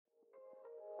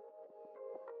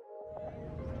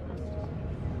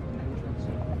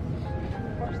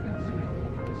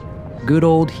good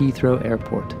old Heathrow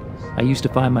Airport. I used to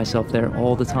find myself there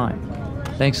all the time.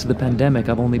 Thanks to the pandemic,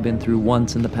 I've only been through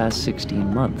once in the past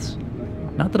 16 months.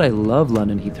 Not that I love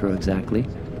London Heathrow exactly.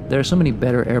 There are so many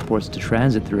better airports to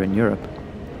transit through in Europe.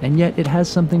 And yet it has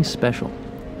something special.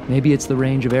 Maybe it's the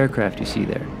range of aircraft you see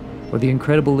there, or the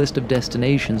incredible list of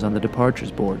destinations on the departures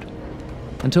board.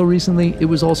 Until recently, it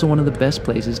was also one of the best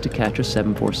places to catch a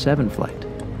 747 flight.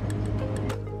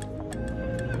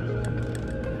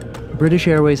 British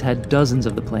Airways had dozens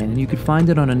of the plane, and you could find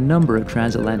it on a number of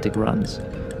transatlantic runs.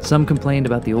 Some complained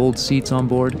about the old seats on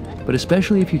board, but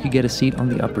especially if you could get a seat on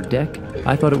the upper deck,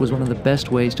 I thought it was one of the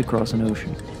best ways to cross an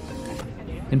ocean.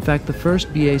 In fact, the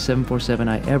first BA 747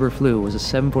 I ever flew was a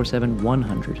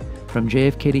 747-100 from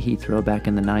JFK to Heathrow back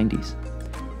in the 90s.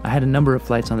 I had a number of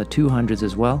flights on the 200s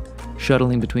as well,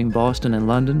 shuttling between Boston and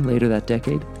London later that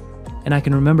decade, and I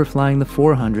can remember flying the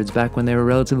 400s back when they were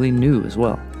relatively new as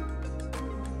well.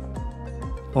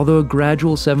 Although a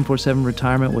gradual 747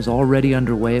 retirement was already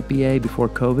underway at BA before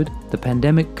COVID, the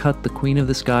pandemic cut the Queen of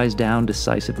the Skies down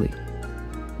decisively.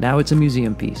 Now it's a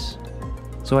museum piece.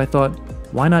 So I thought,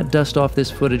 why not dust off this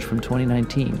footage from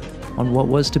 2019 on what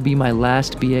was to be my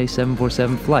last BA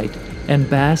 747 flight and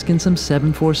bask in some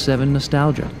 747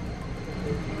 nostalgia?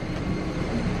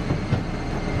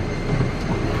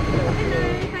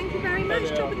 Hello, thank you very much.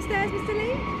 Top of the stairs, Mr.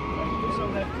 Lee.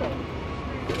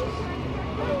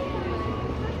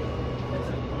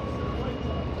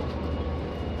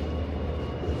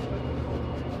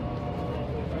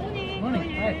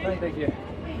 Morning. Hi, thank you.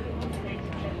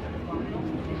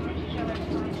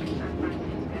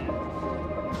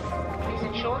 Please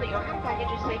ensure that your hand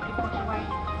baggage is safely put away.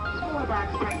 Smaller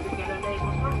bags tagged with yellow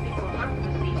labels must be put under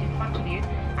the seat in front of you,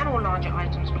 and all larger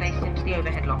items placed into the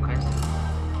overhead lockers.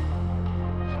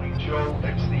 Morning, Joe.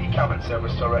 It's the Cabin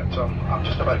Service Director. I'm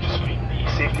just about to screen the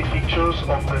safety features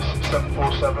of this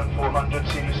 747-400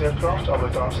 series aircraft. I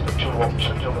would ask that you'll watch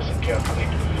and you'll listen carefully.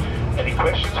 Any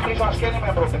questions, please ask any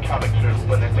member of the cabin crew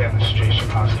when the demonstration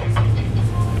has completed.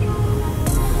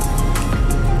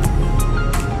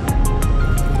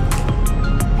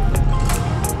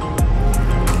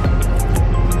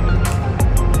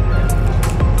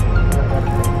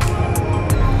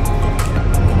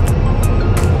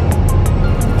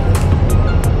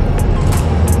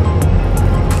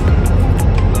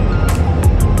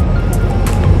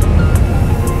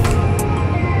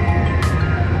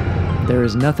 There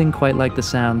is nothing quite like the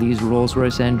sound these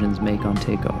Rolls-Royce engines make on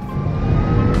takeoff.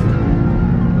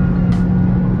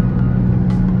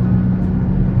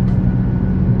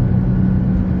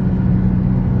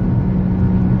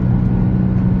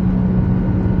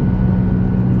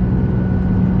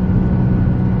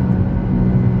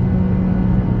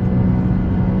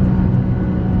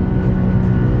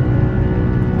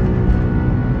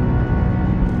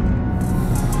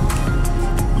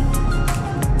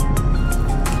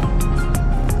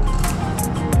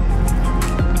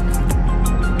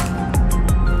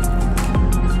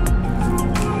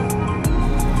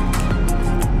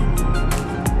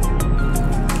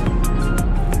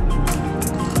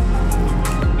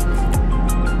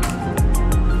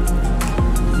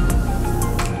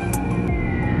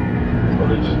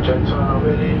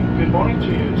 Good morning to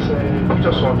you. It's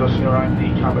Peter Saunders here. I'm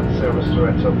the Cabin Service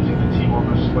Director leading the team on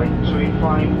this flight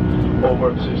 285 over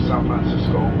to San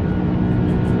Francisco.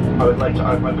 I would like to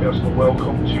add my personal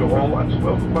welcome to you all and to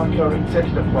welcome back our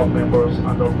Executive Club members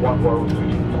and our One World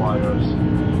frequent flyers.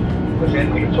 If there's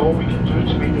anything at all we can do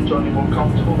to make the journey more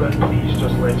comfortable, then please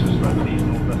just let us know. Please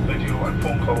note that video and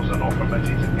phone calls are not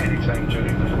permitted at any time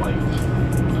during the flight.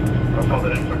 For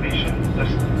further information,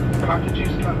 this packages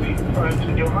can be found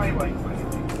in your highlight.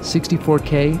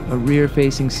 64K, a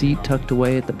rear-facing seat tucked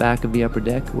away at the back of the upper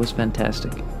deck, was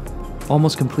fantastic.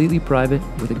 Almost completely private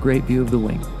with a great view of the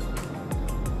wing.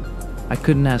 I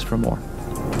couldn't ask for more.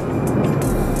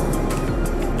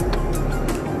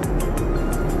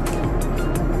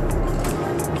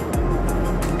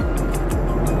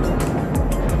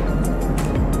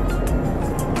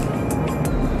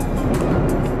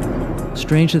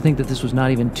 Strange to think that this was not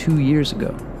even 2 years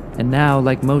ago, and now,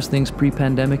 like most things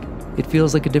pre-pandemic, it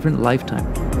feels like a different lifetime.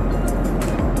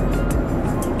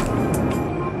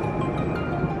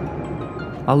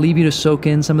 I'll leave you to soak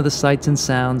in some of the sights and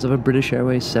sounds of a British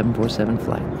Airways 747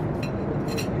 flight.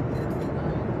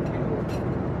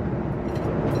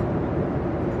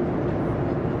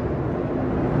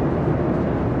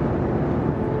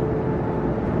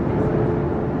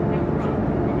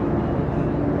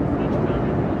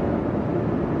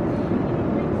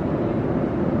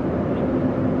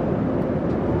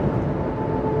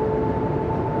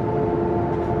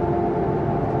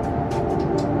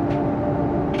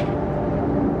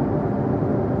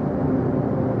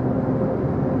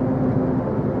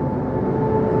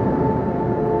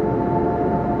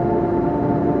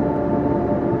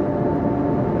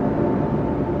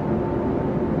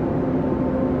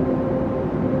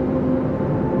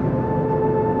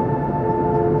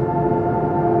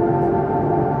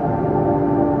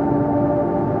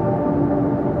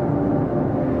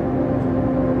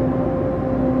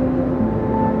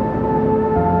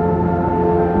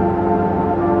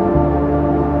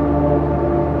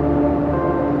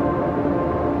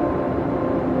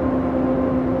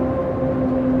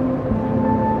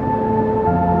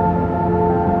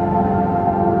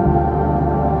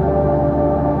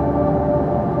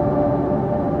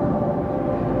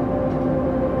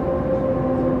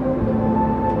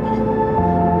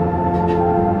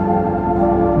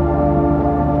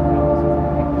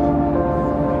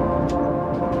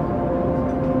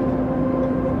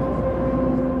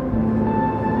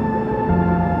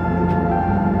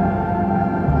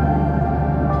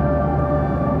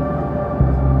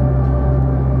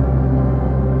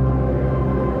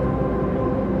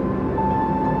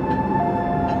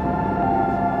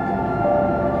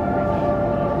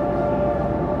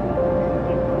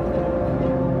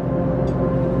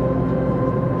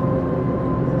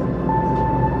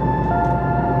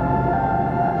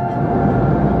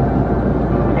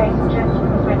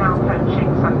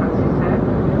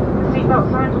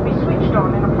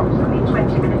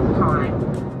 20 minutes' time.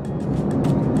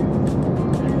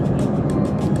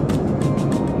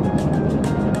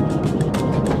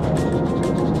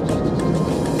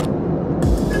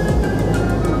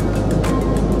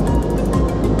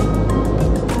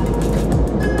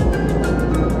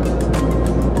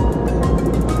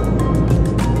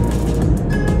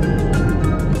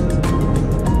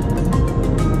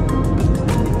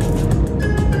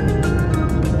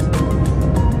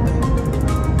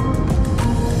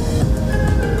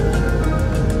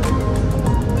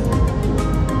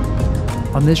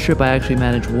 On this trip, I actually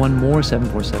managed one more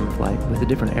 747 flight with a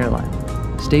different airline.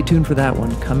 Stay tuned for that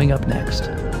one coming up next.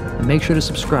 And make sure to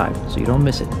subscribe so you don't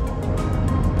miss it.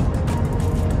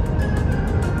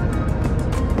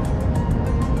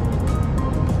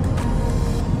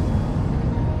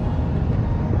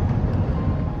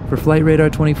 For Flight Radar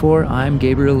 24, I'm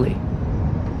Gabriel Lee.